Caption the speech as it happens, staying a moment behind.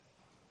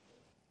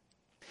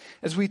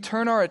As we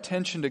turn our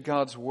attention to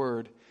God's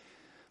Word,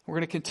 we're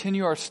going to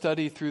continue our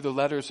study through the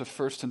letters of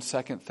 1st and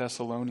 2nd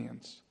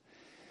Thessalonians.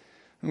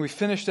 And we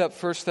finished up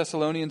 1st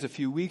Thessalonians a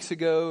few weeks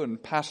ago,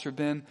 and Pastor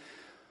Ben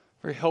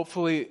very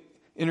helpfully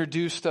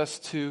introduced us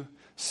to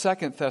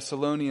 2nd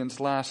Thessalonians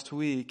last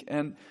week.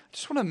 And I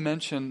just want to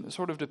mention,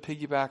 sort of to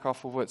piggyback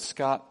off of what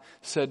Scott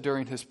said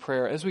during his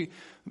prayer, as we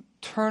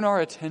turn our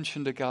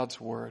attention to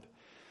God's Word,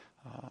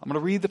 I'm going to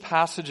read the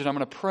passage and I'm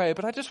going to pray,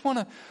 but I just want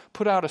to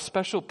put out a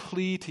special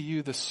plea to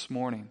you this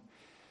morning.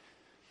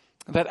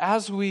 That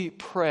as we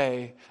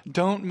pray,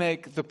 don't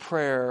make the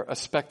prayer a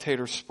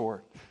spectator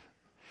sport.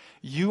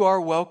 You are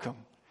welcome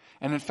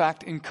and in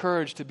fact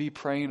encouraged to be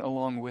praying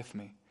along with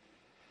me.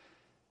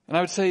 And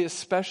I would say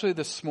especially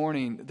this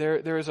morning,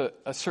 there is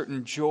a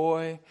certain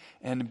joy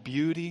and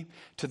beauty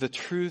to the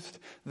truth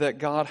that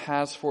God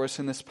has for us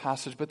in this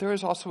passage, but there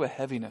is also a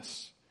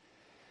heaviness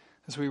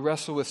as we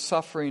wrestle with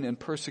suffering and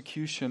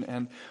persecution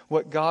and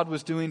what God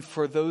was doing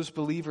for those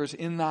believers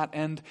in that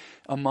end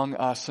among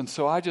us. And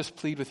so I just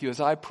plead with you,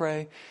 as I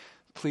pray,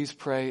 please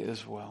pray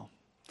as well.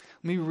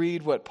 Let me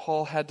read what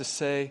Paul had to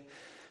say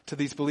to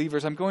these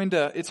believers.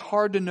 It's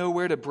hard to know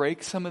where to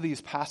break some of these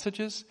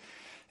passages.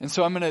 And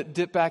so I'm going to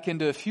dip back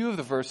into a few of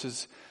the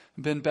verses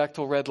Ben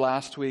Bechtel read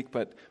last week,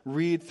 but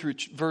read through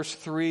verse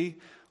 3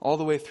 all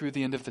the way through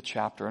the end of the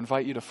chapter. I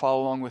invite you to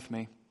follow along with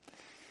me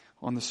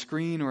on the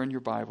screen or in your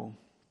Bible.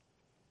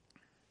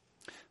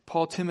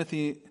 Paul,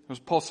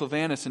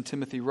 Silvanus, and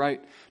Timothy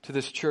write to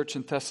this church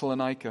in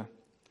Thessalonica.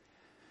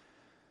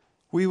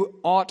 We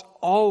ought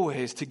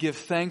always to give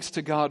thanks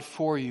to God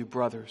for you,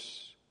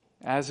 brothers,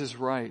 as is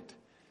right,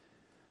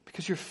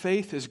 because your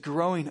faith is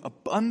growing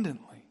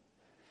abundantly,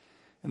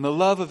 and the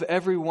love of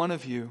every one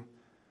of you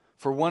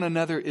for one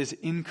another is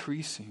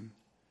increasing.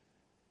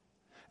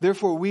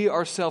 Therefore, we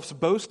ourselves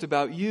boast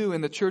about you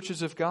in the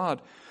churches of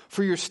God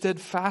for your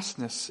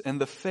steadfastness and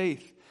the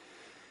faith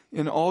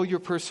in all your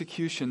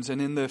persecutions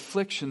and in the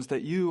afflictions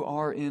that you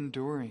are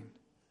enduring.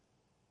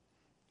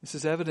 This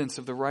is evidence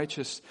of the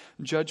righteous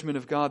judgment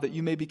of God, that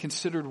you may be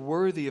considered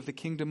worthy of the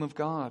kingdom of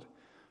God,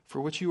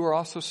 for which you are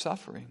also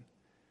suffering.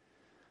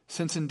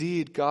 Since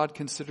indeed God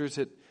considers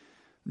it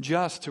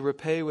just to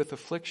repay with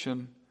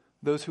affliction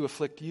those who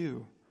afflict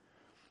you,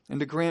 and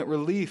to grant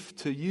relief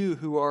to you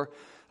who are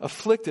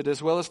afflicted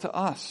as well as to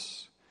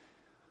us,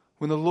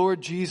 when the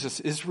Lord Jesus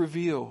is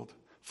revealed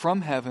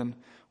from heaven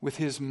with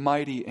his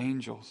mighty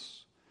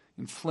angels,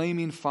 in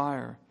flaming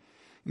fire,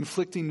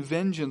 inflicting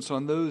vengeance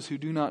on those who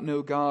do not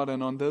know God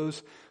and on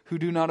those who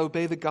do not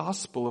obey the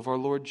gospel of our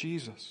Lord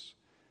Jesus.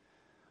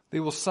 They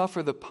will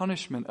suffer the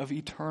punishment of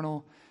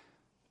eternal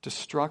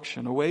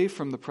destruction, away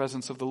from the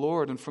presence of the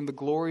Lord and from the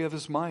glory of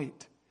his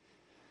might,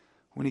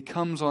 when he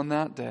comes on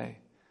that day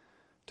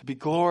to be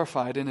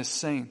glorified in his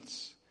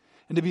saints,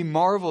 and to be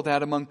marveled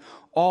at among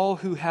all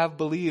who have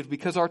believed,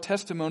 because our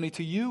testimony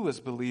to you was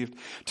believed.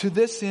 To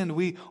this end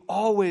we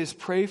always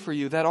pray for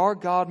you, that our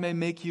God may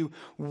make you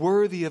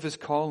worthy of his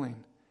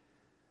calling,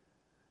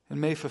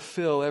 and may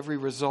fulfill every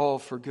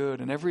resolve for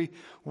good and every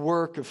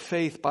work of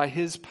faith by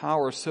his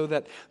power, so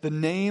that the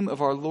name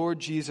of our Lord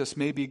Jesus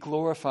may be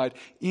glorified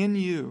in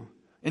you,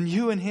 and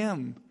you in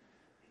him,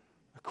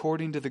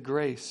 according to the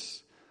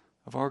grace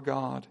of our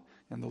God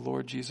and the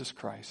Lord Jesus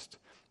Christ.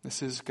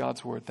 This is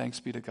God's word. Thanks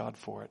be to God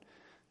for it.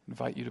 I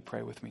invite you to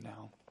pray with me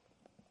now.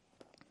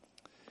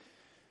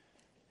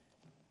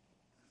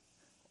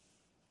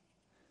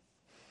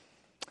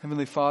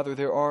 Heavenly Father,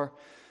 there are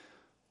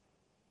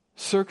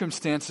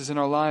circumstances in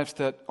our lives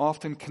that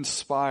often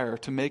conspire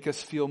to make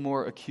us feel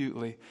more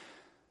acutely,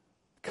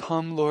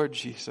 come, Lord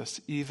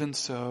Jesus, even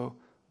so,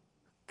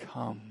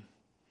 come.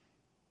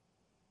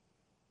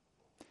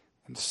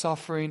 And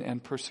suffering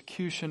and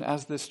persecution,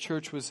 as this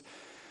church was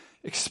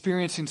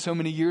experiencing so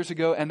many years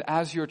ago, and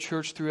as your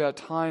church throughout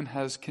time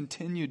has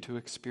continued to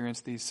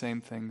experience these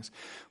same things,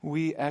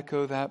 we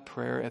echo that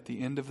prayer at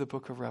the end of the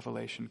book of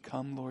Revelation,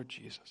 come, Lord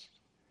Jesus.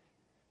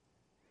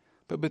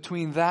 But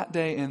between that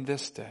day and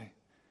this day,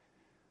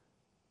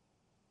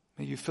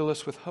 may you fill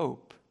us with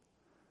hope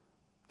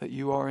that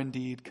you are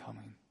indeed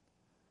coming,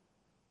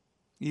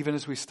 even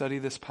as we study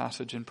this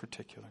passage in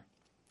particular.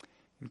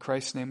 In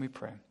Christ's name we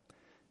pray.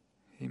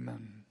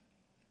 Amen.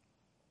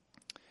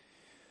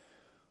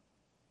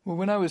 Well,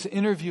 when I was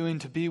interviewing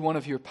to be one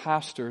of your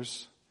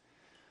pastors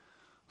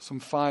some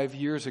 5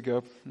 years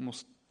ago,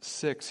 almost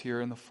 6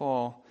 here in the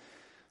fall,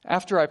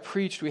 after I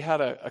preached, we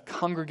had a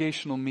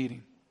congregational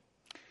meeting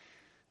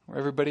where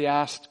everybody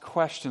asked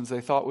questions they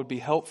thought would be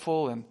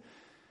helpful in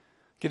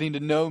getting to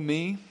know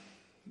me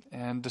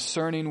and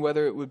discerning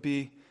whether it would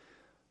be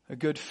a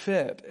good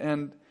fit.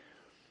 And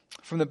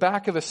from the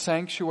back of a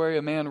sanctuary,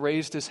 a man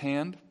raised his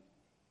hand.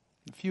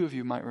 A few of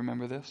you might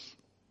remember this.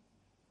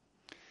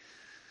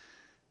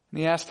 And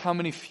he asked how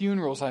many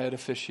funerals I had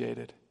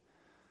officiated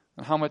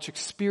and how much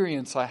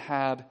experience I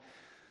had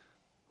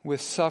with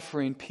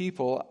suffering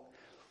people.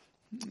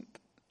 I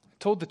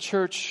told the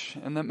church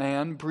and the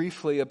man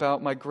briefly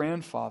about my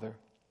grandfather.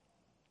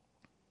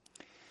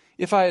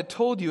 If I had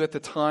told you at the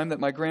time that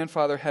my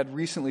grandfather had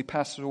recently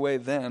passed away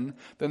then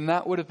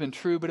that would have been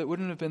true, but it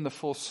wouldn't have been the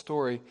full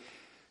story.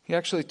 He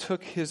actually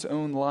took his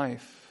own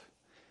life.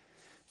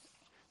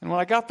 And when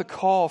I got the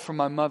call from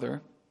my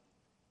mother,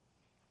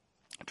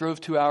 I drove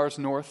 2 hours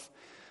north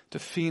to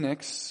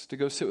Phoenix to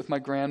go sit with my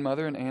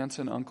grandmother and aunts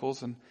and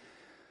uncles. And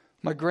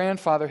my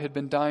grandfather had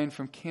been dying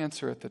from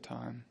cancer at the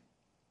time.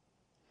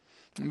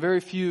 And very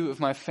few of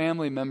my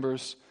family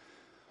members,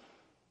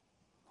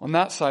 on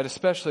that side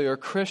especially, are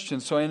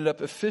Christians, so I ended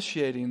up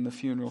officiating the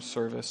funeral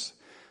service.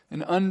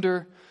 And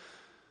under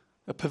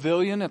a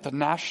pavilion at the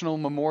National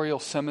Memorial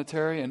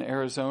Cemetery in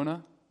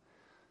Arizona,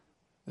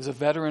 as a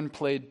veteran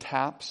played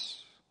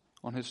taps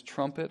on his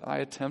trumpet, I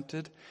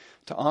attempted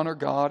to honor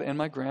God and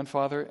my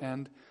grandfather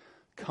and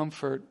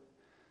comfort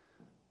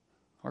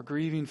our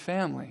grieving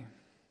family.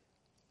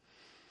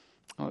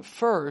 Now, at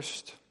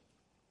first,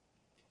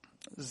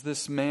 as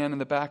this man in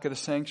the back of the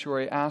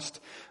sanctuary asked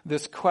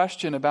this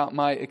question about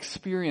my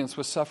experience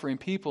with suffering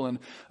people and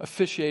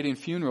officiating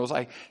funerals,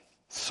 I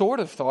sort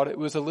of thought it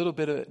was a little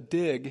bit of a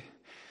dig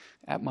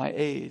at my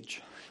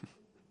age.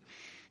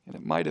 And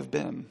it might have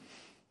been.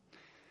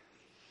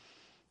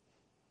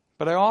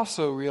 But I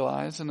also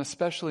realized, and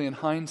especially in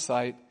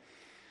hindsight,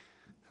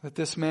 that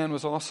this man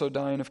was also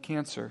dying of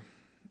cancer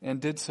and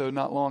did so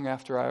not long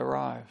after I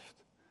arrived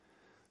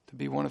to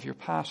be one of your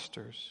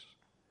pastors.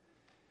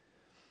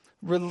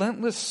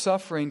 Relentless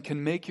suffering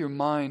can make your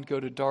mind go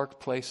to dark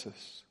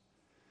places.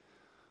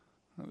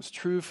 It was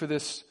true for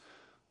this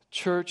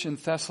church in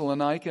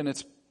Thessalonica, and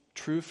it's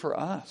true for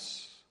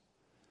us.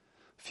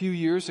 A few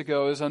years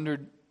ago, I was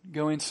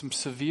undergoing some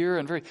severe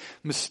and very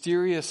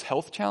mysterious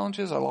health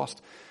challenges. I lost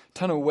a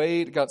ton of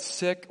weight, got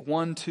sick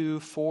 1, 2,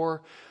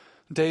 4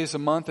 days a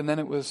month, and then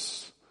it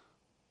was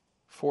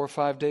 4 or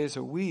 5 days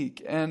a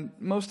week. And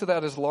most of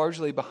that is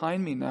largely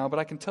behind me now, but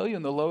I can tell you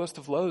in the lowest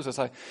of lows, as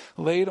I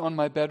laid on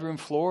my bedroom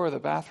floor or the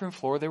bathroom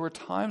floor, there were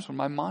times when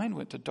my mind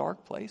went to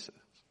dark places.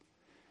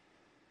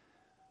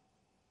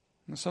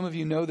 And some of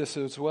you know this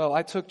as well.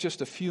 I took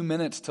just a few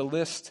minutes to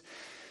list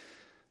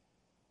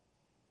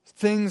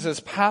things as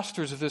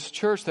pastors of this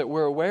church that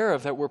we're aware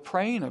of, that we're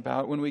praying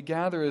about when we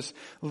gather as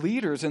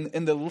leaders.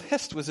 And the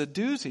list was a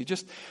doozy,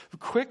 just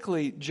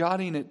quickly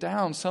jotting it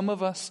down. Some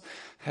of us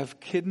have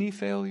kidney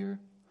failure.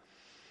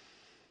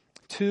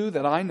 2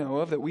 that I know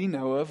of, that we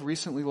know of,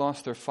 recently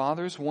lost their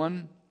fathers.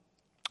 1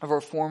 of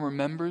our former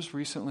members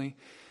recently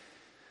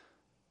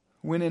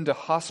went into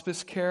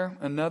hospice care.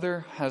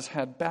 Another has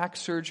had back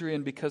surgery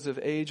and because of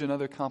age and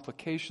other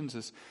complications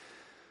has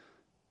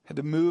had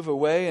to move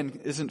away and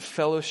isn't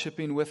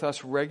fellowshipping with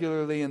us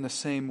regularly in the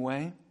same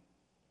way.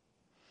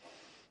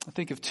 I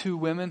think of 2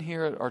 women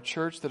here at our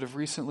church that have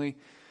recently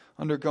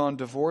undergone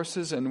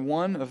divorces, and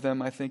one of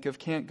them, I think of,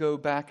 can't go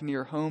back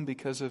near home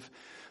because of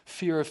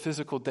fear of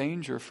physical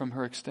danger from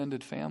her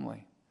extended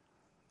family.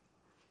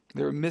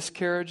 There are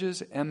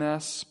miscarriages,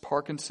 MS,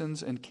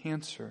 Parkinson's, and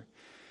cancer.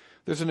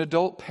 There's an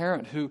adult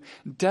parent who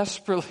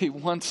desperately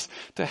wants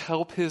to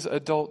help his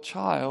adult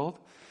child,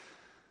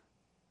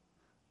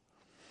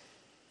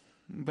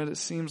 but it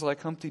seems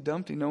like Humpty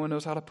Dumpty, no one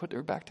knows how to put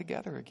her back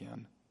together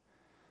again.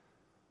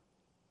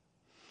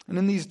 And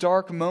in these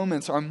dark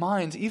moments, our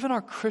minds, even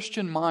our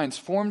Christian minds,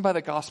 formed by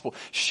the gospel,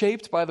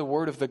 shaped by the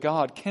word of the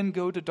God, can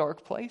go to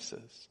dark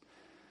places.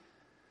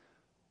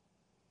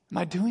 Am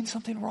I doing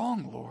something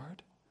wrong,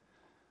 Lord?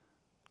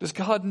 Does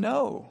God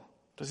know?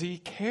 Does He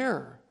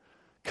care?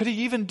 Could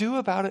He even do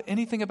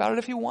anything about it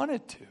if He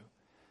wanted to?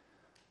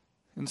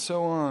 And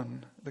so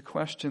on. The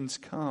questions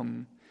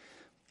come.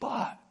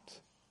 But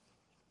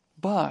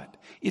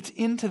it's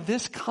into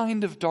this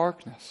kind of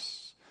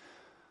darkness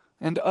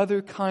and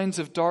other kinds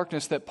of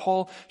darkness that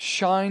Paul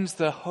shines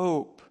the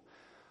hope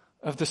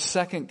of the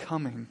second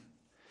coming.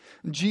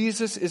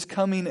 Jesus is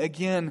coming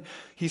again,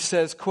 he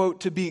says,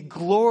 quote, to be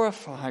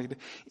glorified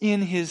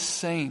in His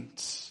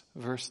saints,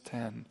 verse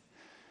 10.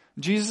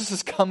 Jesus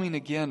is coming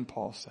again,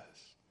 Paul says.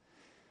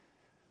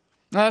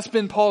 Now, that's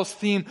been Paul's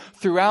theme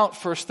throughout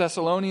 1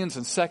 Thessalonians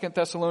and 2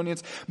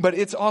 Thessalonians, but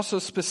it's also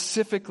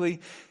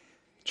specifically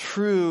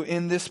true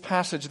in this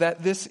passage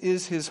that this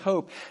is his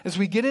hope. As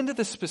we get into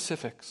the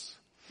specifics,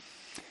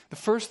 the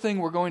first thing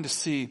we're going to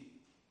see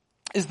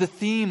is the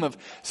theme of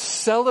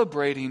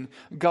celebrating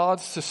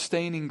God's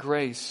sustaining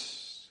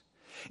grace.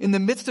 In the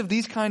midst of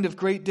these kind of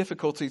great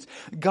difficulties,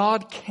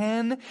 God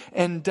can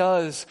and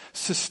does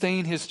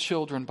sustain His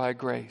children by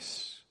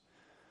grace.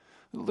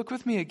 Look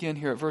with me again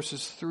here at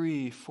verses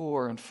 3,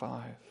 4, and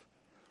 5.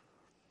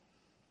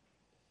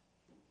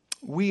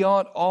 We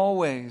ought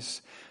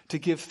always to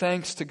give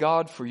thanks to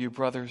God for you,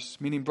 brothers,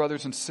 meaning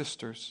brothers and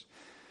sisters,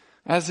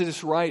 as it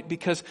is right,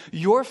 because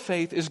your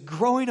faith is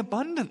growing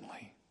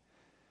abundantly.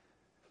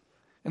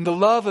 And the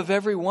love of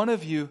every one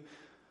of you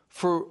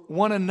for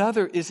one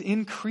another is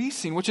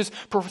increasing, which is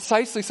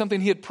precisely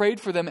something he had prayed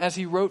for them as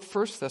he wrote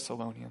 1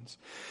 Thessalonians.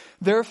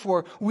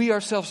 Therefore, we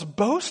ourselves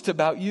boast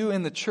about you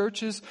in the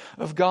churches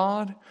of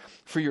God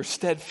for your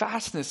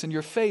steadfastness and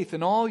your faith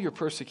in all your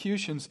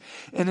persecutions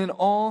and in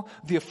all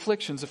the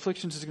afflictions.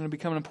 Afflictions is going to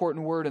become an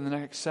important word in the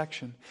next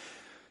section.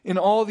 in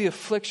all the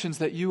afflictions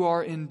that you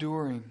are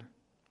enduring.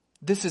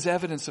 This is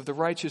evidence of the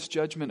righteous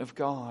judgment of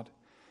God,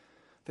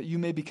 that you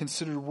may be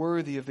considered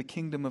worthy of the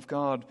kingdom of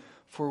God,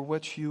 for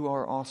which you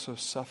are also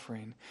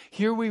suffering.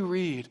 Here we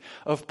read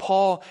of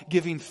Paul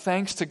giving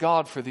thanks to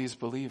God for these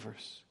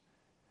believers.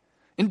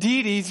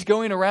 Indeed, he's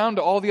going around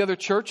to all the other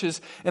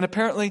churches and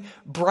apparently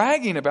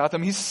bragging about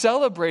them. He's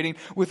celebrating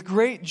with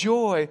great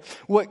joy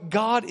what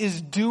God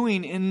is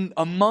doing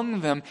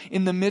among them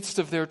in the midst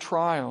of their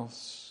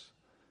trials.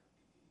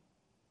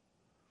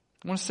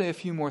 I want to say a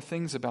few more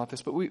things about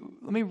this, but let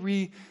me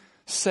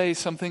re-say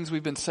some things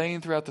we've been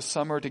saying throughout the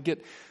summer to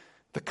get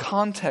the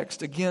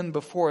context again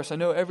before us. I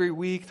know every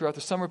week throughout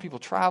the summer people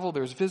travel,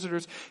 there's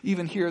visitors,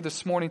 even here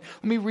this morning.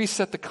 Let me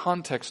reset the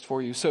context for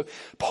you. So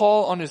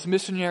Paul, on his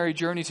missionary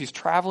journeys, he's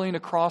traveling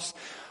across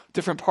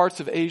different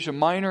parts of Asia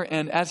Minor,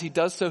 and as he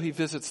does so, he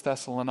visits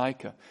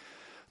Thessalonica.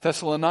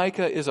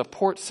 Thessalonica is a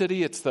port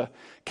city. It's the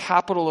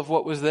capital of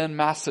what was then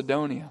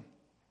Macedonia.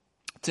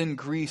 It's in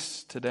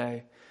Greece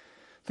today.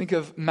 Think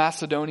of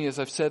Macedonia, as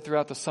I've said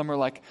throughout the summer,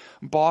 like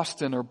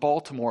Boston or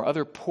Baltimore,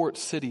 other port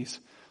cities.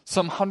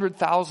 Some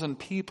 100,000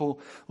 people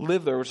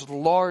live there. It was a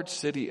large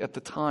city at the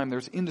time.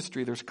 There's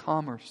industry, there's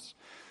commerce.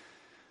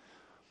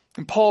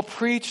 And Paul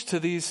preached to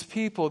these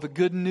people the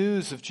good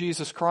news of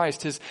Jesus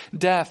Christ, His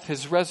death,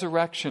 His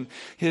resurrection,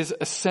 His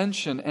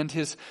ascension, and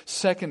His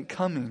second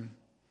coming.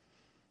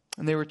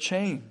 And they were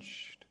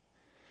changed.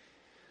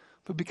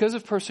 But because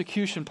of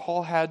persecution,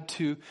 Paul had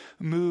to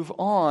move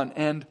on.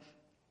 And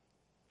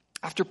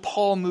after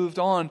Paul moved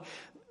on,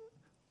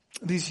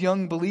 these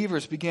young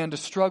believers began to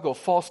struggle.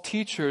 False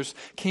teachers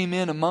came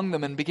in among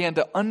them and began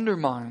to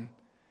undermine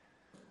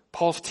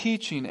Paul's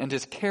teaching and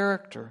his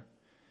character.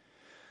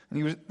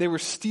 And they were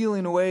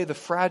stealing away the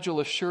fragile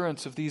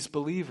assurance of these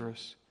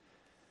believers.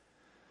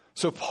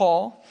 So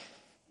Paul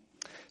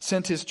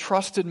sent his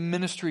trusted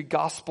ministry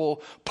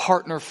gospel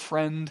partner,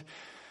 friend,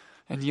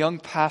 and young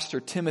pastor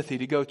Timothy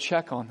to go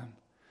check on them.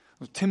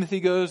 Timothy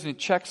goes and he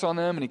checks on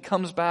them and he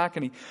comes back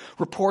and he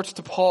reports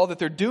to Paul that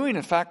they're doing,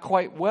 in fact,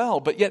 quite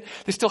well. But yet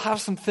they still have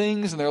some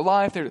things in their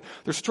life they're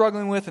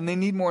struggling with and they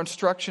need more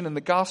instruction in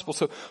the gospel.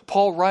 So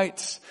Paul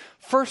writes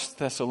 1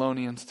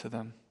 Thessalonians to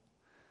them.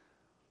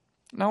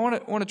 Now I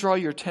want to draw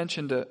your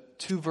attention to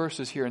two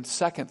verses here in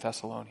 2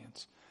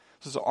 Thessalonians.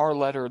 This is our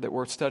letter that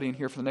we're studying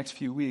here for the next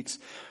few weeks.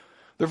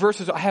 They're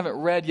verses I haven't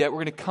read yet.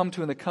 We're going to come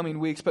to in the coming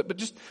weeks. But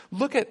just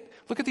look at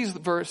these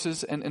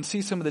verses and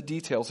see some of the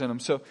details in them.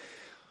 So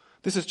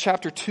this is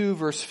chapter 2,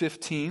 verse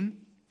 15.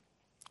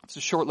 It's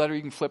a short letter.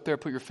 You can flip there,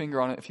 put your finger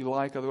on it if you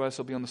like. Otherwise,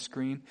 it'll be on the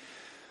screen.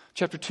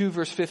 Chapter 2,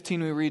 verse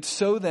 15, we read,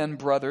 "So then,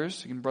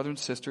 brothers and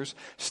sisters,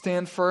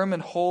 stand firm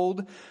and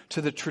hold to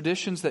the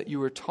traditions that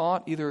you were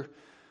taught, either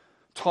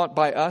taught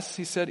by us,"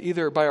 he said,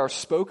 "either by our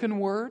spoken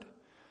word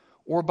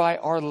or by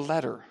our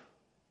letter."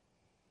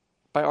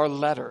 By our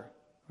letter,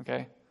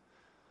 okay?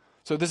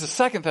 So this is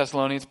 2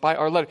 Thessalonians, by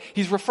our letter.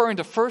 He's referring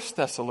to 1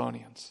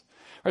 Thessalonians.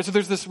 Right, so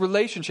there's this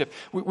relationship.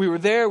 We were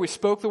there, we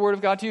spoke the word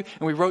of God to you,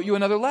 and we wrote you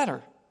another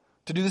letter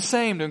to do the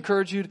same, to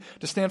encourage you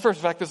to stand first.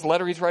 In fact, this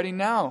letter he's writing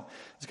now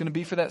is going to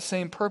be for that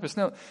same purpose.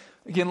 Now,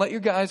 again, let your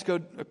guys go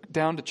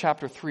down to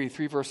chapter 3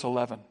 verse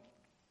 11.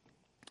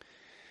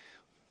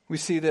 We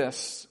see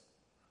this.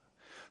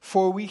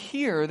 "For we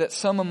hear that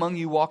some among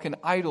you walk in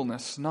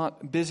idleness,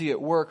 not busy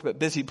at work, but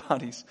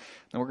busybodies."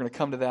 And we're going to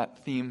come to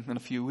that theme in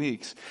a few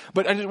weeks.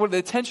 But the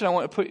attention I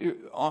want to put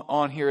you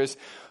on here is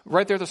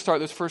right there at the start,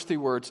 those first three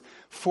words,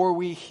 "for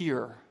we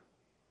hear."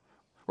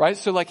 Right?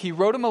 So like he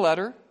wrote him a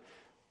letter.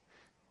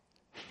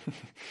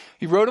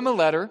 He wrote him a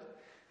letter,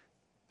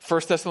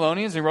 1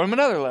 Thessalonians, and he wrote him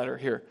another letter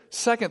here,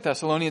 2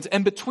 Thessalonians.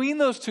 And between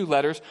those two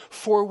letters,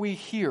 "for we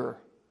hear."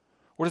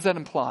 What does that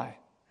imply?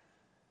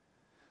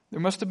 There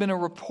must have been a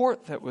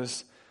report that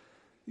was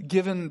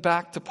given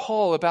back to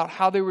Paul about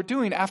how they were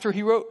doing after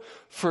he wrote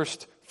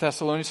 1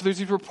 Thessalonians. So there's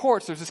these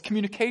reports, there's this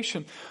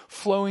communication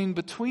flowing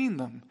between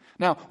them.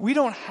 Now, we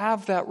don't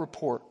have that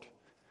report.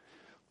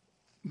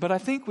 But I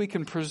think we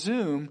can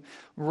presume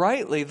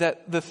rightly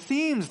that the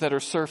themes that are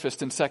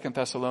surfaced in 2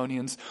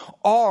 Thessalonians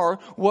are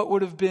what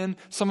would have been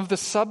some of the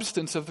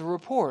substance of the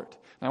report.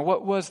 Now,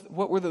 what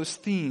were those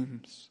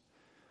themes?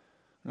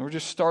 And we're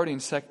just starting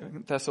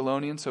 2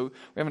 Thessalonians, so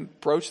we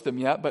haven't broached them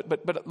yet.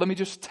 But let me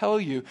just tell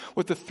you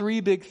what the three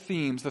big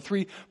themes, the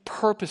three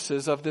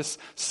purposes of this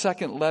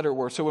second letter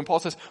were. So when Paul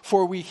says,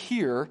 "for we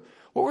hear,"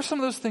 what were some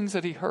of those things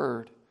that he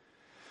heard?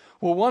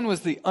 Well, one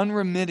was the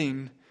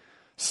unremitting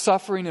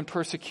suffering and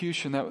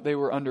persecution that they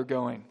were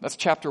undergoing. That's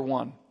chapter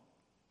 1.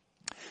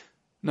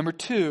 Number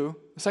 2,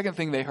 the second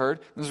thing they heard,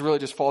 this really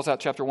just falls out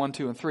chapter 1,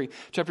 2, and 3.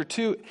 Chapter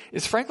 2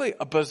 is frankly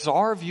a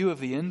bizarre view of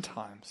the end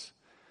times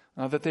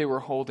that they were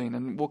holding.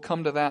 And we'll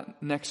come to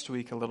that next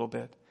week a little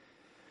bit.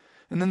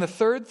 And then the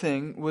third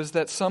thing was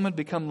that some had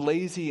become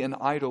lazy and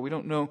idle. We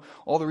don't know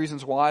all the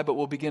reasons why, but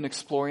we'll begin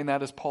exploring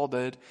that as Paul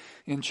did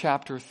in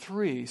chapter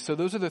 3. So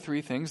those are the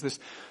three things: this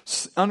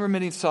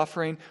unremitting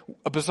suffering,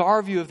 a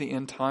bizarre view of the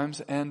end times,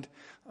 and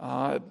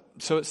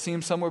so it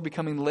seems some were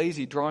becoming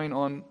lazy, drawing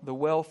on the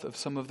wealth of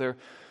some of their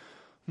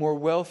more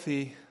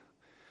wealthy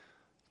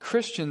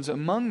Christians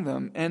among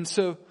them. And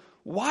so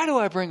why do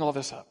I bring all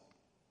this up?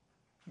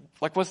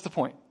 Like, what's the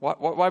point?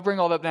 Why bring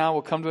all that now?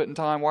 We'll come to it in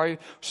time. Why are you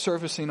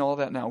surfacing all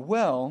that now?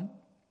 Well,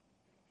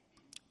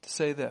 to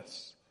say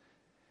this.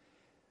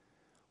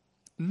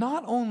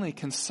 Not only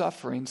can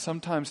suffering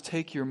sometimes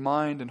take your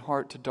mind and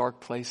heart to dark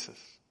places,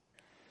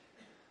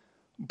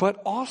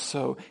 but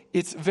also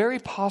it's very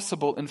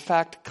possible, in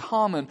fact,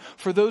 common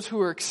for those who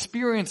are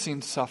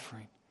experiencing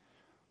suffering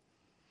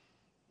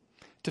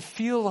to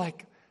feel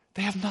like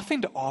they have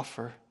nothing to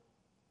offer.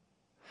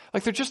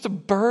 Like they're just a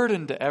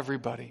burden to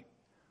everybody.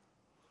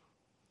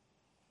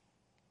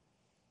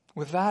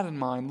 With that in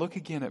mind, look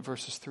again at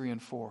verses 3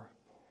 and 4.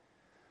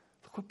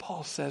 Look what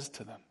Paul says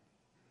to them.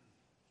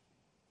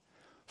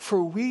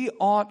 For we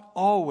ought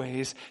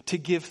always to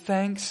give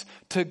thanks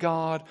to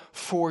God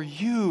for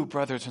you,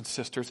 brothers and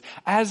sisters,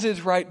 as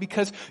is right,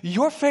 because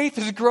your faith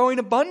is growing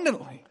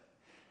abundantly.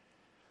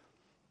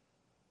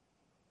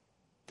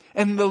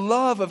 And the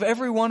love of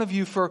every one of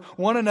you for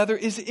one another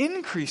is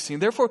increasing.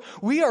 Therefore,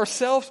 we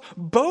ourselves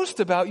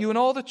boast about you in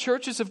all the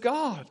churches of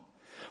God,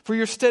 for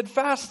your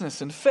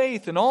steadfastness and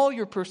faith in all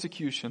your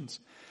persecutions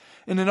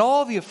and in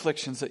all the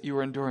afflictions that you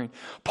are enduring.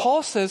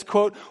 Paul says,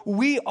 quote,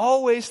 we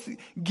always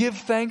give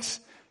thanks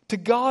to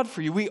God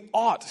for you. We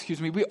ought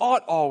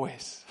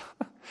always.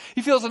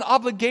 He feels an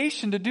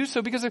obligation to do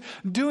so because they're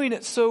doing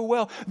it so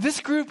well.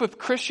 This group of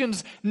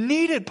Christians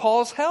needed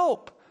Paul's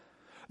help.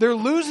 They're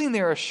losing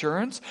their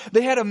assurance.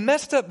 They had a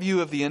messed up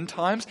view of the end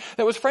times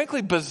that was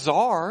frankly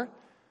bizarre.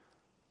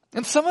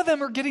 And some of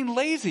them are getting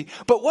lazy.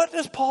 But what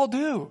does Paul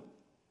do?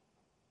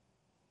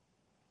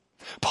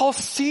 Paul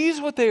sees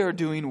what they are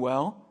doing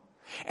well,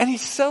 and he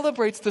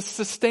celebrates the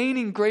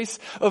sustaining grace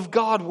of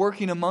God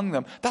working among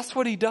them. That's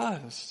what he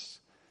does.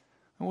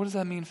 And what does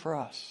that mean for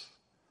us?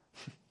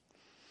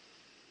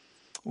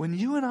 When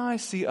you and I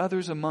see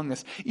others among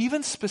us,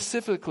 even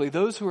specifically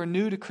those who are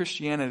new to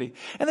Christianity,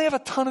 and they have a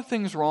ton of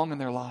things wrong in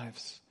their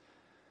lives,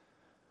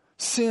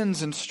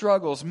 sins and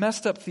struggles,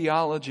 messed up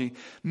theology,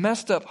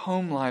 messed up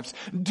home lives,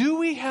 do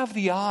we have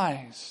the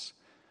eyes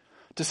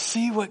to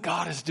see what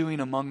God is doing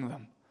among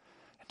them?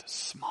 To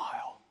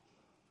smile,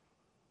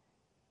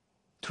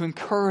 to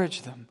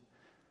encourage them.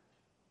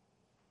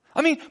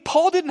 I mean,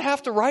 Paul didn't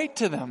have to write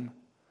to them.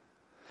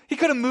 He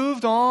could have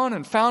moved on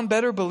and found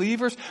better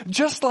believers,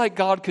 just like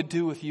God could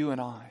do with you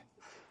and I.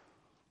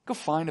 Go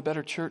find a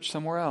better church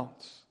somewhere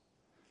else.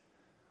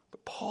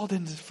 But Paul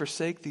didn't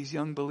forsake these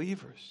young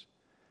believers.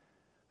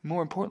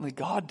 More importantly,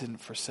 God didn't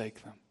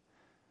forsake them.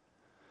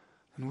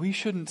 And we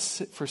shouldn't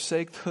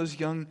forsake those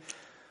young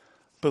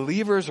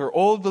believers or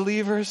old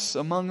believers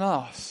among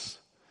us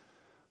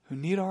who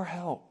need our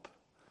help,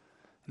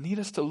 need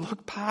us to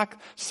look back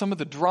some of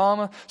the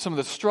drama, some of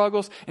the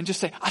struggles, and just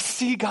say, I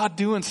see God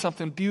doing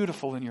something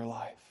beautiful in your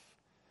life.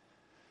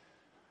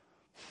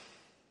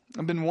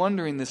 I've been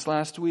wondering this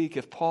last week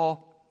if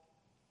Paul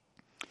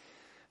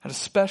had a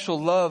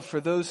special love for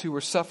those who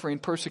were suffering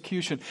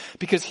persecution,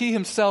 because he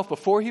himself,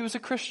 before he was a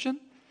Christian,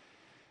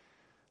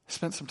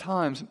 spent some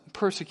time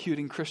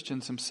persecuting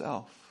Christians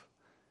himself.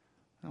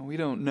 Now, we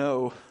don't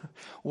know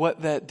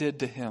what that did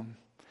to him,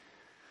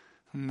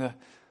 and the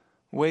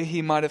way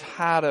he might have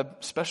had a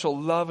special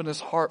love in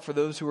his heart for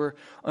those who were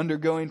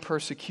undergoing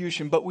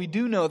persecution. But we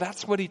do know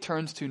that's what he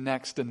turns to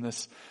next in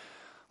this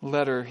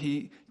letter.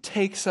 He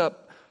takes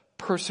up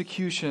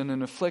persecution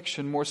and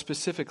affliction more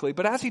specifically.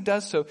 But as he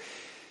does so,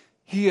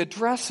 he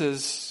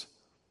addresses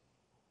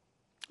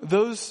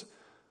those,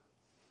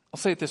 I'll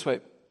say it this way.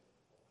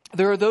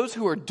 There are those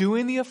who are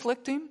doing the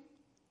afflicting,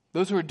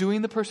 those who are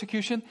doing the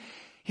persecution.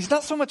 He's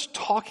not so much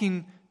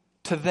talking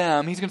to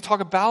them. He's going to talk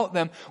about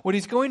them. What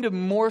he's going to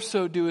more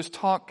so do is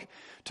talk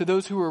to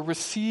those who are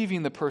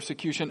receiving the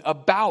persecution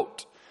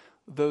about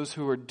those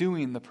who are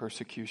doing the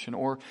persecution.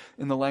 Or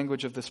in the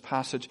language of this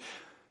passage,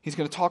 he's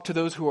going to talk to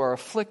those who are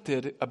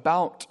afflicted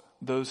about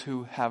those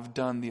who have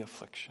done the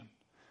affliction.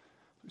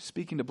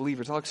 Speaking to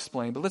believers, I'll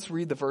explain, but let's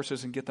read the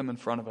verses and get them in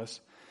front of us.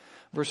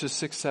 Verses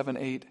 6, 7,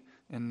 8,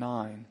 and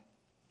 9.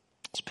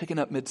 It's picking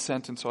up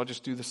mid-sentence, so I'll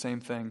just do the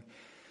same thing.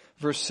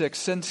 Verse 6,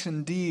 since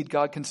indeed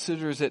God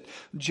considers it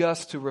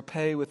just to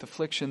repay with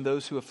affliction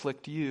those who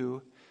afflict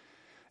you,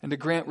 and to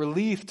grant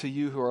relief to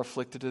you who are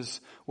afflicted as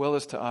well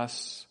as to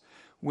us,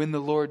 when the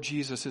Lord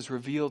Jesus is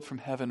revealed from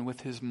heaven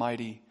with his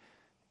mighty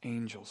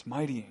angels,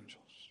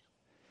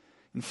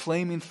 in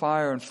flaming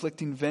fire,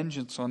 inflicting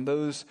vengeance on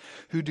those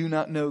who do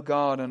not know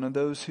God and on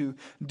those who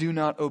do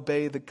not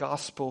obey the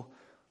gospel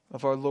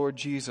of our Lord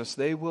Jesus.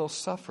 They will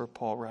suffer,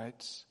 Paul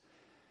writes,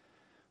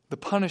 the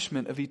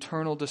punishment of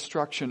eternal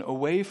destruction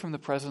away from the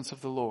presence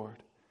of the Lord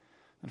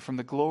and from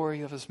the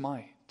glory of his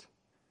might.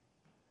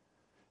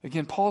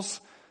 Again, Paul's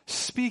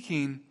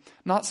speaking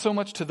not so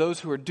much to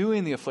those who are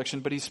doing the affliction,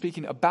 but he's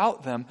speaking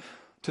about them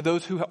to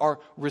those who are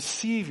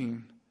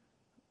receiving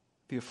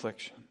the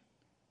affliction.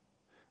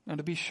 Now,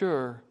 to be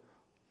sure,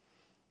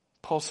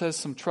 Paul says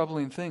some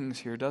troubling things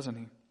here, doesn't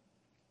he?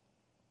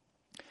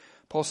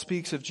 Paul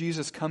speaks of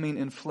Jesus coming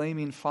in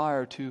flaming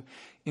fire to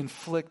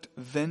inflict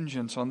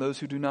vengeance on those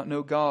who do not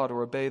know God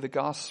or obey the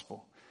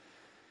gospel.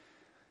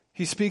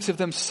 He speaks of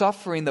them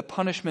suffering the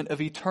punishment of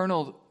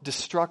eternal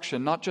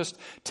destruction, not just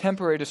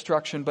temporary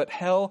destruction, but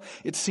hell,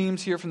 it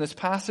seems here from this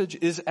passage,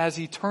 is as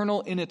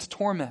eternal in its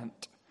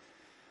torment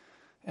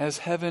as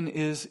heaven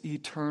is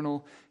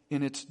eternal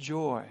in its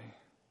joy.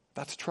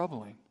 That's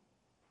troubling.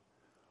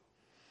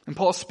 And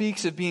Paul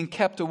speaks of being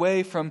kept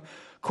away from,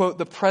 quote,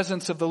 the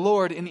presence of the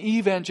Lord. In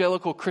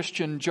evangelical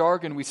Christian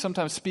jargon, we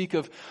sometimes speak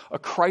of a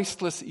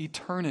Christless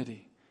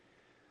eternity.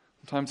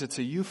 Sometimes it's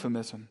a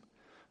euphemism.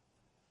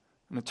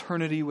 An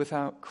eternity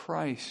without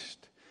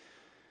Christ.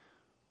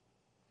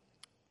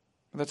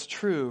 That's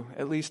true.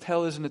 At least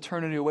hell is an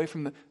eternity away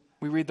from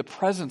we read the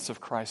presence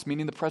of Christ,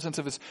 meaning the presence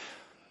of His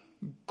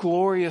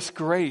glorious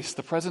grace,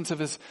 the presence of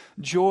His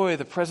joy,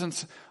 the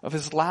presence of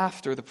His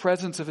laughter, the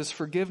presence of His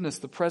forgiveness,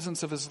 the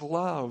presence of His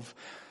love,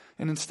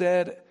 and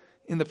instead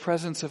in the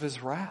presence of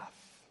His wrath.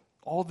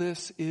 All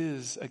this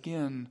is,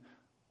 again,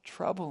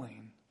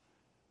 troubling.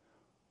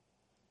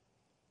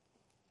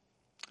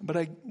 But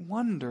I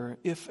wonder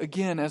if,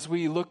 again, as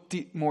we look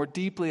more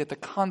deeply at the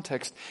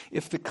context,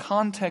 if the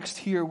context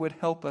here would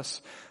help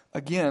us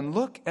again.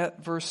 Look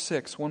at verse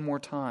 6 one more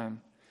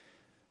time.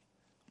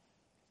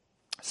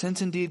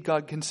 Since indeed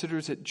God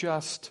considers it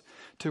just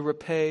to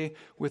repay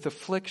with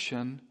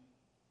affliction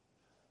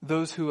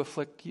those who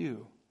afflict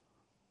you.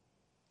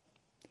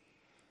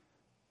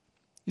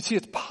 You see,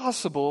 it's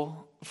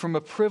possible from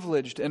a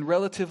privileged and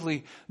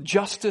relatively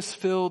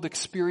justice-filled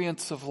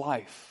experience of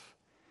life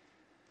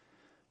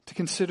to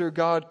consider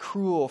God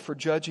cruel for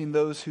judging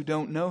those who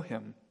don't know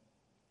Him.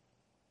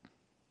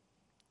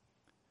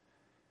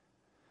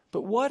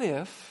 But what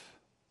if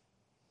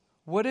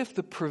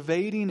the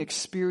pervading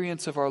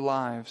experience of our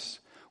lives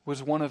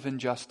was one of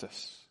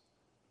injustice?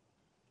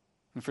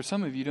 And for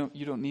some of you,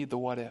 you don't need the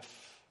what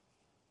if.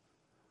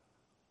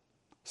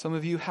 Some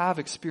of you have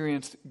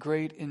experienced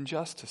great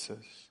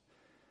injustices.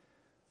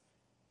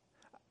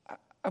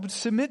 I would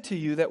submit to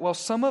you that while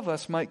some of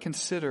us might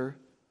consider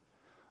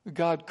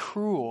God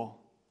cruel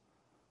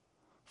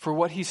for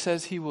what He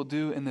says He will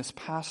do in this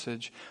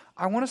passage,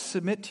 I want to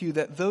submit to you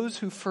that those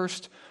who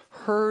first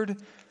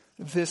heard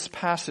this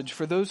passage,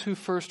 for those who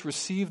first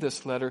received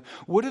this letter,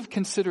 would have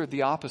considered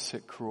the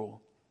opposite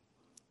cruel.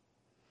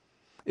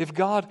 If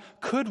God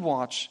could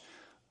watch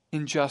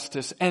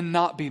injustice and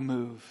not be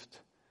moved,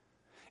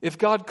 if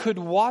God could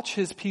watch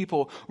His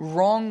people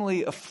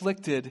wrongly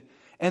afflicted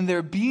and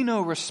there be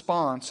no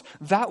response,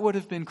 that would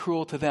have been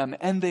cruel to them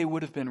and they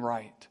would have been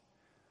right.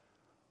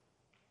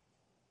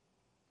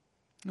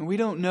 We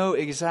don't know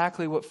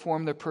exactly what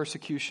form their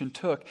persecution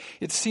took.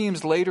 It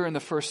seems later in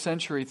the first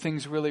century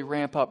things really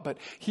ramp up. But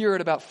here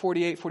at about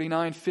 48,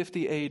 49,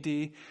 50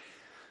 AD,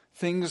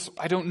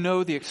 I don't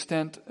know the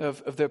extent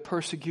of their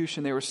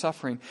persecution they were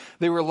suffering.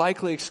 They were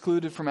likely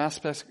excluded from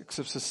aspects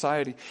of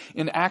society.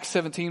 In Acts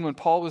 17, when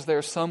Paul was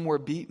there, some were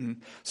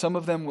beaten. Some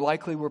of them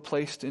likely were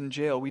placed in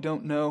jail. We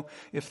don't know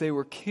if they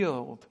were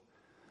killed.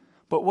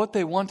 But what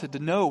they wanted to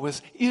know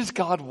was, is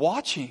God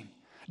watching?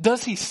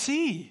 Does He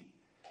see?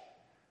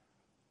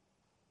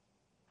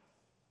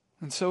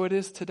 And so it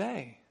is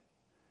today.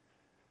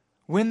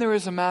 When there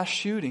is a mass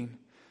shooting,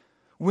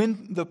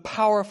 when the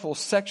powerful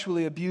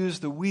sexually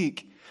abuse the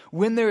weak,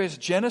 when there is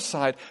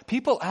genocide,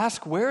 people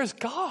ask, where is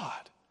God?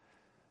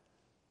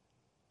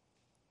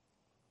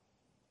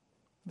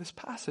 This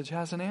passage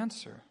has an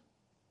answer.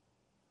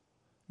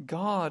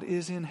 God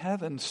is in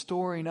heaven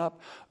storing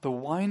up the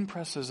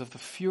winepresses of the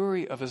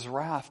fury of His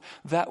wrath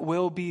that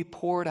will be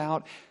poured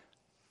out,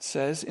 it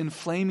says, in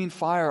flaming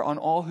fire on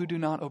all who do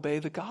not obey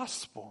the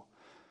gospel.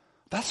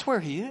 That's where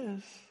He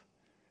is.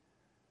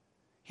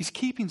 He's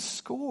keeping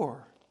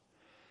score.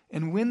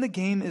 And when the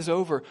game is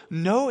over,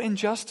 no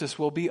injustice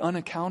will be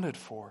unaccounted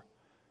for.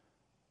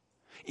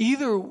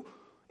 Either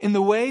in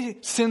the way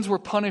sins were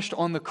punished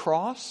on the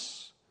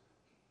cross,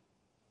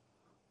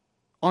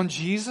 on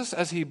Jesus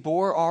as He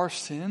bore our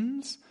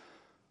sins,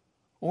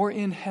 or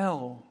in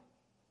hell.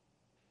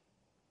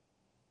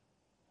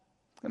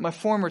 At my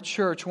former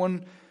church,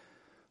 one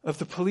of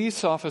the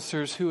police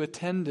officers who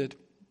attended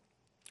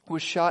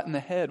was shot in the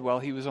head while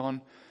he was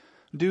on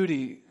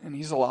duty, and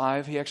he's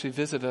alive. He actually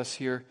visited us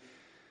here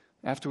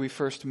after we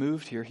first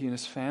moved here, he and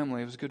his family.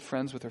 He was good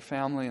friends with their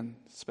family and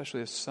especially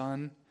his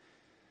son.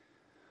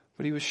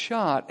 But he was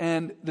shot,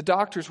 and the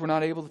doctors were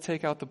not able to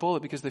take out the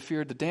bullet because they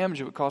feared the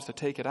damage it would cause to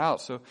take it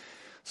out. So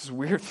this is a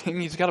weird thing.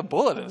 He's got a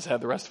bullet in his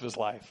head the rest of his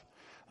life.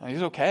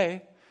 He's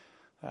okay.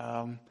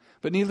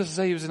 But needless to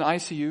say, he was in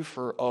ICU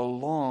for a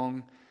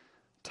long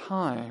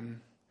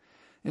time.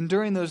 And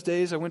during those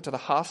days, I went to the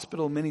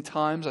hospital many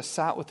times. I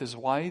sat with his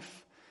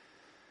wife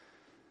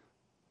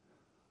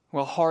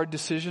while hard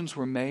decisions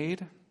were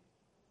made.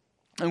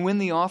 And when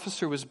the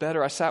officer was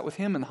better, I sat with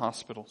him in the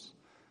hospitals.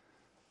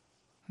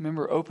 I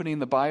remember opening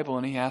the Bible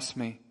and he asked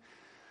me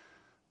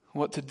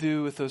what to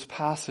do with those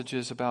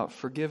passages about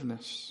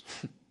forgiveness.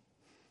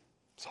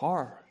 It's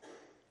hard.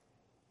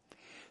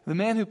 The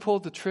man who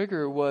pulled the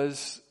trigger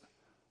was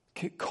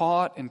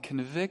caught and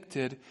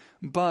convicted,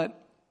 but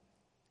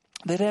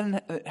they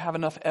didn't have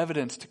enough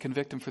evidence to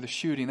convict him for the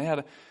shooting. They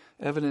had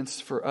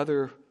evidence for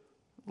other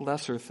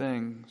lesser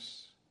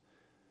things.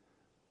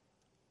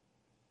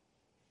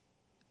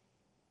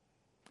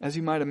 As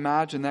you might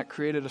imagine, that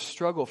created a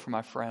struggle for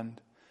my friend.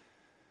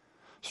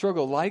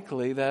 Struggle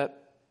likely that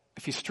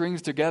if he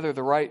strings together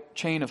the right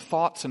chain of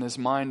thoughts in his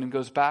mind and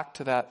goes back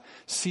to that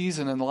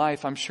season in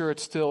life, I'm sure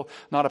it's still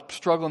not a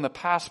struggle in the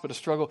past, but a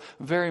struggle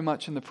very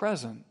much in the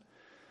present.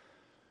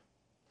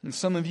 And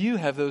some of you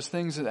have those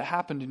things that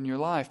happened in your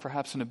life,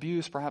 perhaps an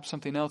abuse, perhaps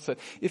something else, that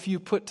if you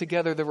put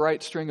together the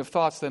right string of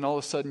thoughts, then all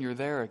of a sudden you're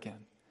there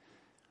again.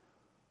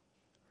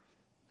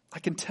 I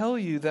can tell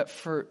you that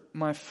for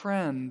my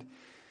friend,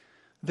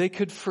 they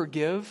could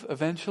forgive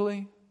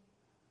eventually,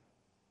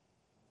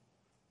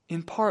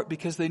 in part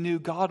because they knew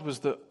God was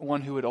the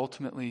one who would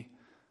ultimately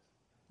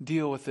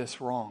deal with this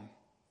wrong.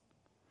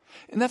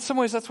 And in some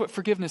ways, that's what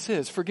forgiveness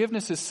is.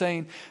 Forgiveness is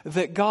saying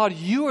that God,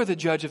 you are the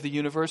judge of the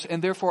universe,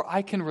 and therefore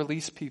I can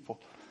release people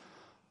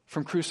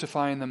from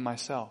crucifying them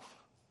myself.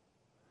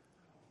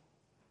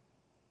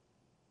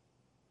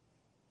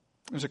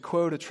 There's a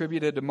quote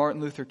attributed to Martin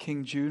Luther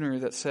King Jr.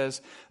 that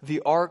says,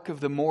 "The arc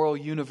of the moral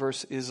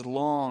universe is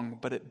long,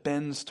 but it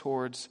bends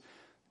towards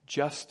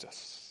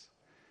justice."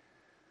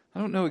 I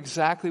don't know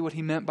exactly what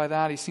he meant by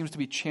that. He seems to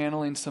be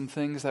channeling some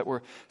things that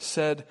were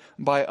said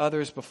by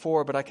others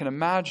before, but I can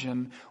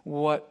imagine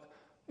what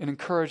an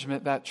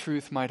encouragement that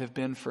truth might have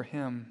been for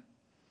him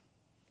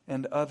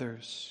and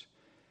others.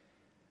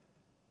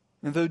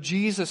 And though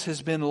Jesus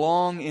has been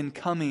long in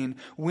coming,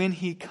 when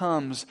he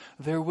comes,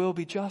 there will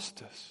be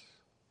justice.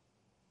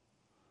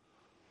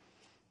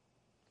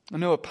 I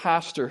know a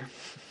pastor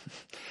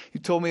who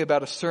told me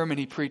about a sermon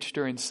he preached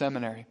during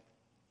seminary.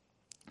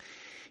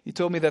 He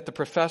told me that the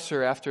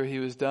professor, after he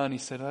was done, he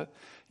said,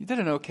 "You did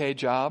an okay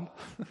job.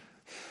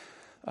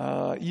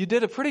 You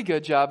did a pretty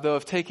good job, though,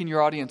 of taking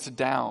your audience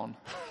down.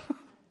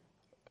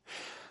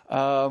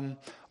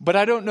 But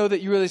I don't know that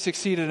you really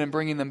succeeded in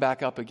bringing them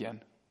back up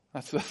again."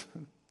 That's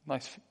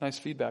nice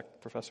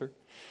feedback, professor.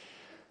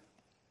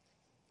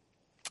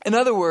 In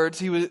other words,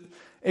 he was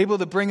able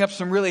to bring up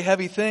some really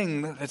heavy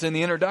thing that's in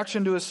the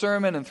introduction to his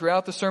sermon and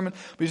throughout the sermon,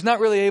 but he's not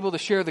really able to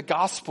share the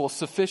gospel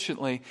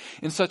sufficiently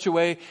in such a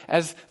way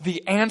as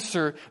the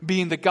answer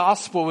being the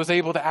gospel was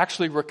able to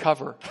actually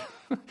recover.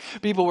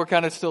 People were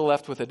kind of still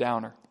left with a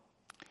downer.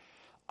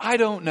 I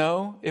don't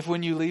know if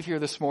when you leave here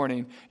this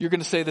morning, you're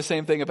going to say the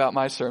same thing about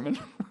my sermon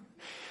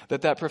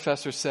that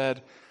professor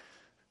said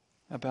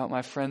about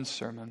my friend's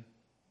sermon.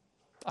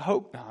 I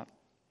hope not.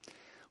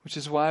 Which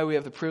is why we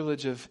have the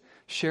privilege of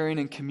sharing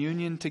in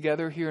communion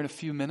together here in a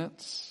few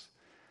minutes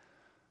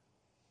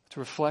to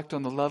reflect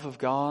on the love of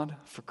God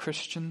for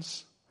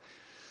Christians.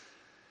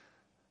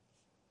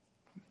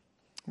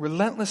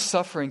 Relentless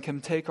suffering can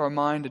take our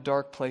mind to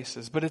dark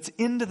places, but it's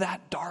into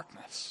that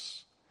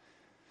darkness.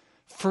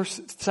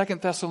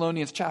 2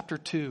 Thessalonians chapter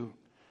 2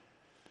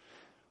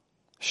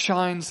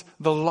 shines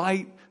the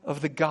light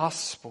of the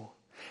gospel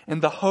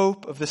and the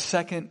hope of the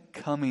second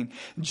coming.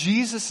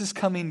 Jesus is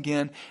coming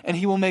again, and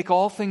he will make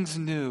all things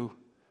new.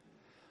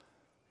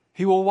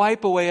 He will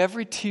wipe away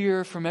every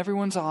tear from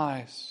everyone's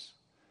eyes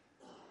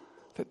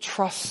that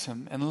trusts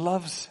him and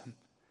loves him.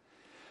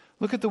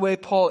 Look at the way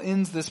Paul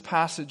ends this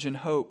passage in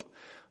hope.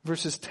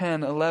 Verses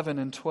 10, 11,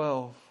 and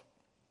 12.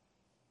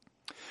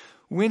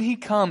 When he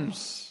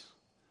comes,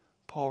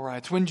 Paul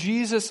writes, when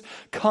Jesus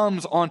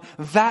comes on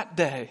that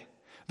day,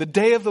 the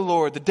day of the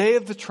Lord, the day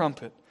of the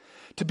trumpet,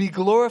 to be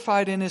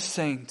glorified in his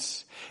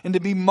saints and to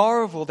be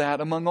marveled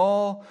at among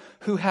all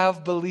who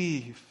have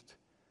believed,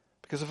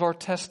 because of our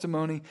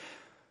testimony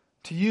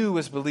to you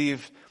was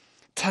believed.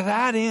 To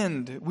that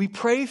end, we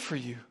pray for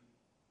you,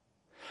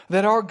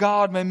 that our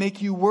God may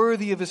make you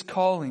worthy of his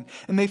calling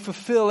and may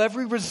fulfill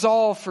every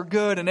resolve for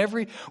good and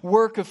every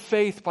work of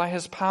faith by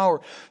his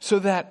power, so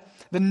that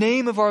the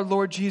name of our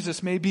Lord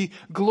Jesus may be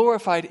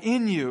glorified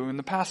in you. In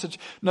the passage,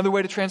 another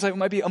way to translate it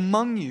might be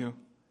among you,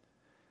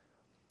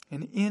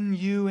 and in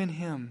you and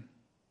him,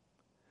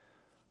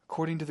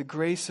 according to the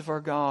grace of our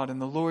God and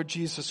the Lord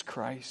Jesus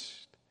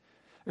Christ.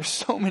 There's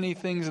so many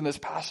things in this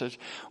passage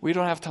we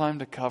don't have time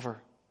to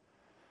cover.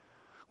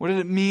 What does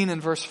it mean in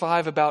verse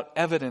 5 about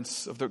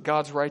evidence of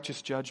God's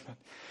righteous judgment?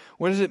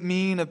 What does it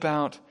mean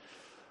about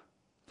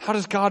how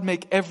does God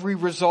make every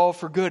resolve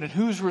for good? And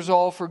whose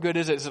resolve for good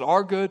is it? Is it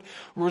our good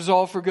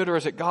resolve for good, or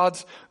is it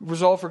God's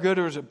resolve for good,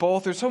 or is it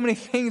both? There's so many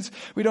things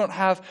we don't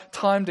have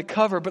time to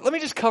cover. But let me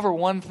just cover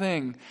one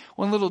thing,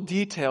 one little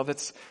detail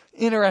that's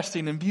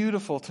interesting and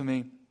beautiful to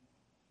me.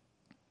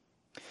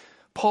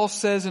 Paul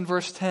says in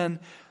verse 10,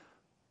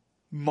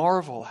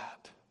 marvel.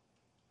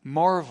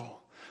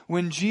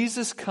 When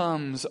Jesus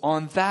comes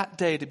on that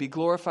day to be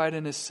glorified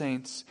in his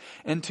saints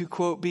and to,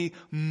 quote, be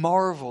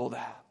marveled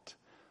at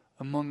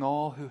among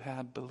all who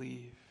had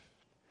believed.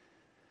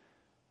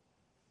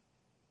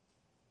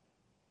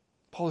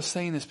 Paul is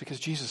saying this because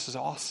Jesus is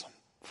awesome.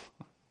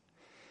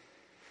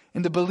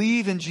 And to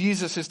believe in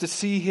Jesus is to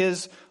see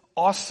his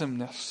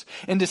awesomeness.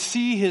 And to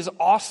see his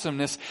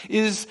awesomeness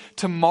is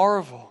to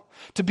marvel.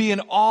 To be in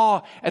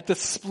awe at the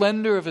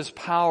splendor of his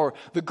power,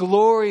 the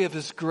glory of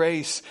his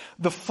grace,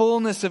 the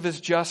fullness of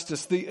his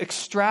justice, the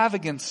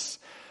extravagance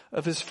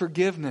of his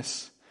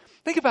forgiveness.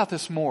 Think about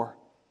this more.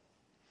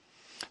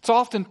 It's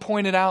often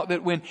pointed out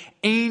that when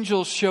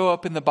angels show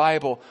up in the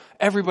Bible,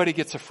 everybody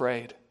gets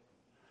afraid.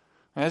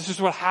 And that's just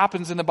what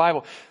happens in the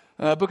Bible.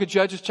 Book of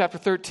Judges, chapter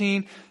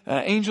 13,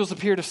 angels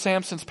appear to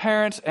Samson's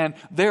parents, and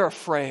they're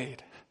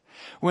afraid.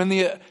 When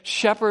the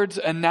shepherds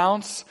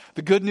announce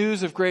the good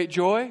news of great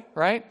joy,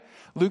 right?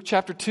 Luke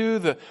chapter 2,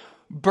 the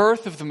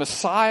birth of the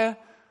Messiah.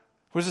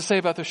 What does it say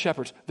about those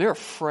shepherds? They're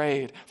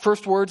afraid.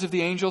 First words of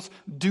the angels,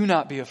 do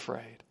not be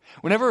afraid.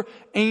 Whenever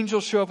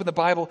angels show up in the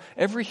Bible,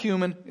 every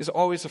human is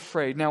always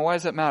afraid. Now, why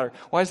does that matter?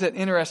 Why is that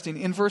interesting?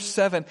 In verse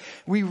 7,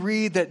 we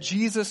read that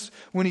Jesus,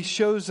 when he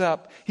shows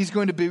up, he's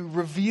going to be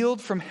revealed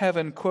from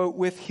heaven, quote,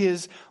 with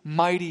his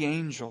mighty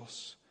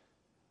angels.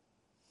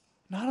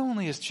 Not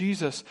only is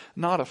Jesus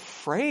not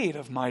afraid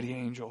of mighty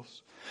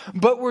angels,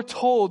 but we're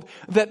told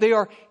that they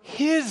are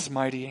his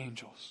mighty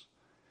angels.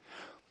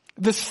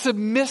 The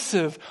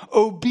submissive,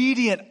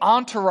 obedient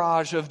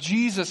entourage of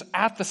Jesus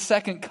at the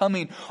second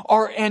coming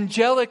are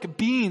angelic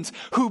beings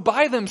who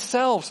by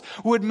themselves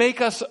would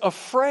make us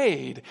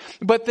afraid,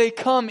 but they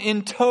come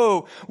in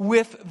tow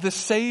with the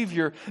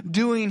Savior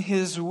doing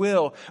his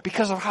will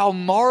because of how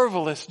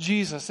marvelous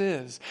Jesus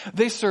is.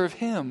 They serve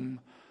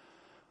him.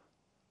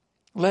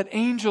 Let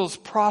angels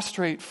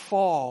prostrate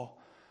fall.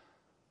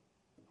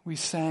 We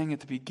sang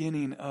at the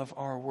beginning of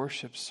our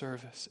worship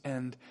service,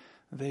 and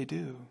they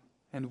do.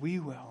 And we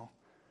will,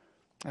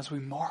 as we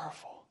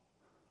marvel.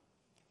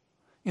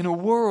 In a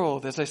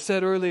world, as I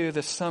said earlier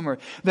this summer,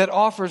 that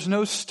offers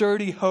no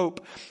sturdy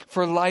hope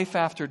for life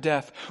after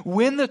death,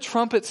 when the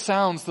trumpet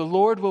sounds, the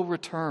Lord will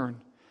return.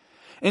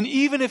 And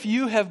even if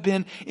you have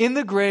been in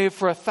the grave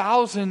for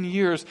 1,000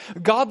 years,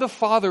 God the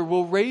Father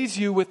will raise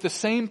you with the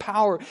same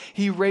power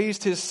he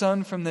raised his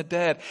Son from the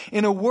dead.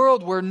 In a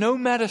world where no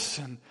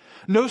medicine,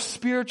 no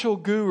spiritual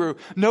guru,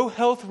 no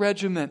health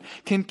regimen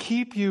can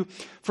keep you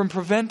from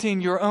preventing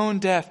your own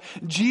death,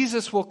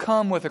 Jesus will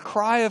come with a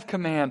cry of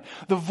command,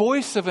 the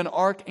voice of an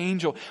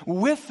archangel,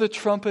 with the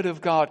trumpet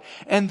of God,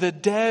 and the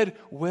dead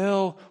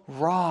will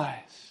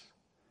rise.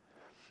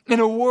 In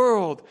a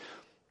world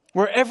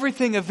where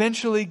everything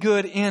eventually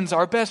good ends,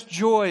 our best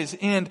joys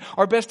end,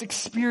 our best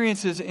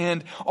experiences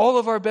end, all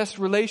of our best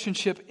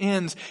relationship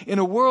ends. In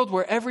a world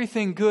where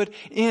everything good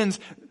ends,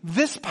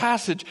 this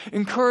passage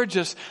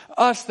encourages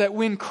us that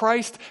when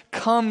Christ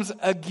comes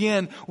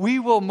again, we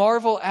will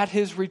marvel at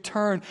his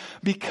return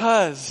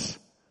because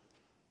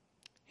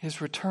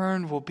his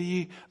return will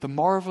be the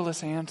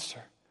marvelous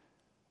answer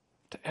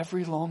to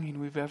every longing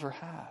we've ever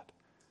had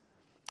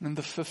and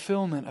the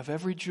fulfillment of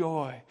every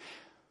joy.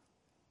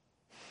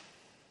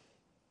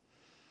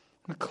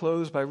 I'm going to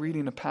close by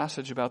reading a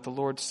passage about the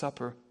Lord's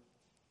Supper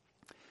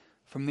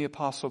from the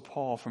Apostle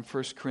Paul from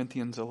 1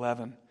 Corinthians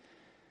 11.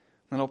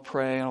 Then I'll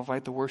pray and I'll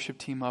invite the worship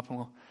team up and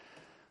we'll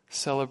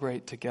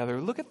celebrate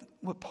together. Look at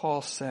what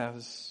Paul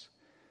says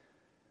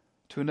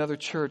to another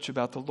church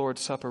about the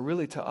Lord's Supper,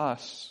 really to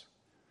us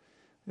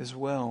as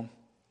well.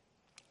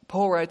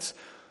 Paul writes,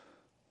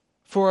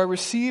 "For I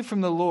received from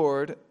the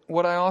Lord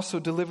what I also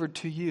delivered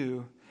to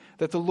you,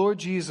 that the Lord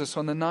Jesus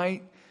on the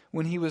night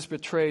when he was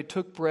betrayed,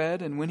 took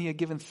bread, and when he had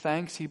given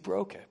thanks, he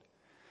broke it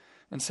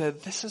and said,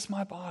 'This is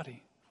my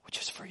body, which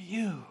is for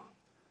you.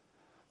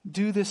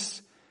 Do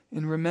this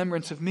in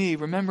remembrance of me,'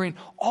 remembering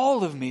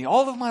all of me,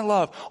 all of my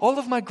love, all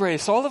of my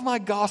grace, all of my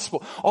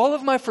gospel, all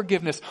of my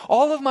forgiveness,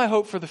 all of my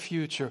hope for the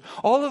future,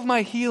 all of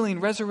my healing,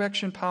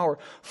 resurrection power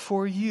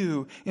for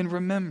you in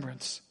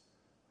remembrance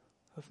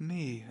of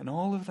me," and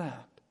all of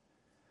that.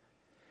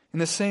 In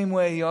the same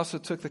way, he also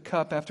took the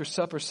cup after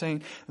supper,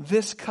 saying,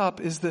 "This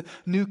cup is the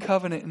new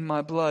covenant in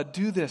my blood.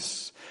 Do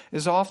this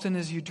as often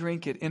as you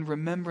drink it in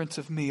remembrance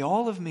of me,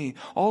 all of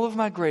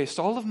my grace,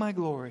 all of my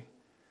glory."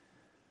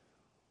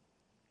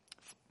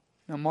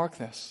 Now mark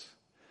this.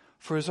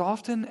 "For as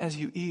often as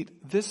you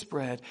eat this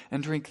bread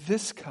and drink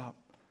this cup,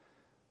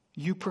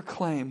 you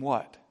proclaim"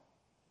 what?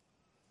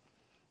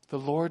 "The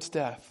Lord's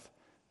death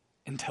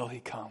until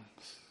he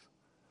comes."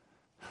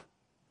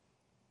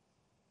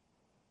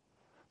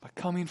 By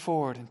coming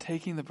forward and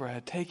taking the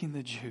bread, taking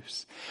the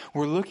juice,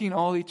 we're looking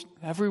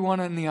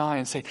everyone in the eye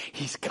and saying,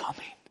 "He's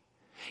coming.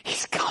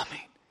 He's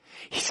coming.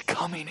 He's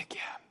coming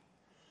again."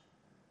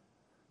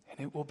 And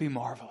it will be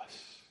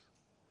marvelous.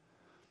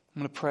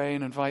 I'm going to pray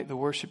and invite the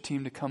worship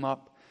team to come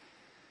up.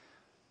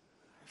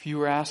 If you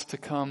were asked to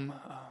come,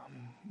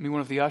 be one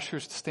of the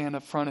ushers to stand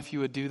up front, if you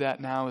would do that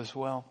now as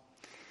well.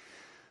 I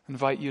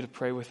invite you to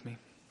pray with me.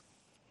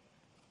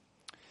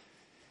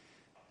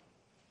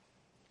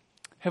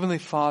 Heavenly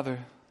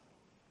Father,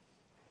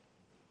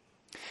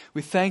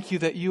 we thank you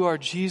that you are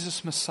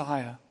Jesus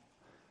Messiah,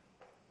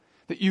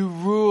 that you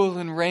rule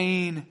and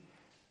reign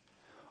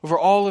over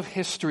all of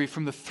history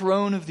from the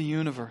throne of the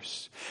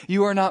universe.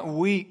 You are not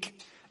weak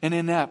and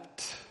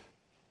inept.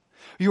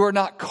 You are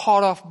not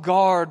caught off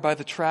guard by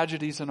the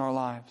tragedies in our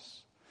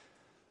lives.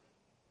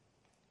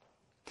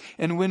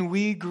 And when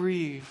we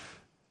grieve,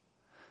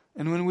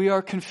 and when we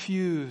are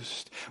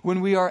confused,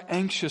 when we are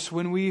anxious,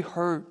 when we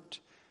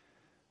hurt,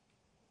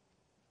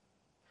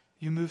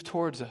 you move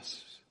towards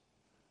us.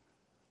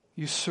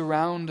 You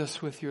surround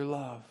us with your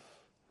love.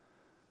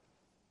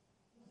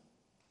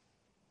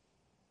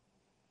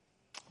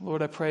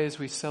 Lord, I pray as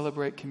we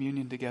celebrate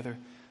communion together,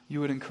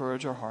 you would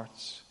encourage our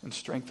hearts and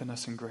strengthen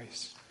us in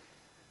grace.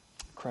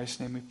 In Christ's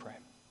name we pray.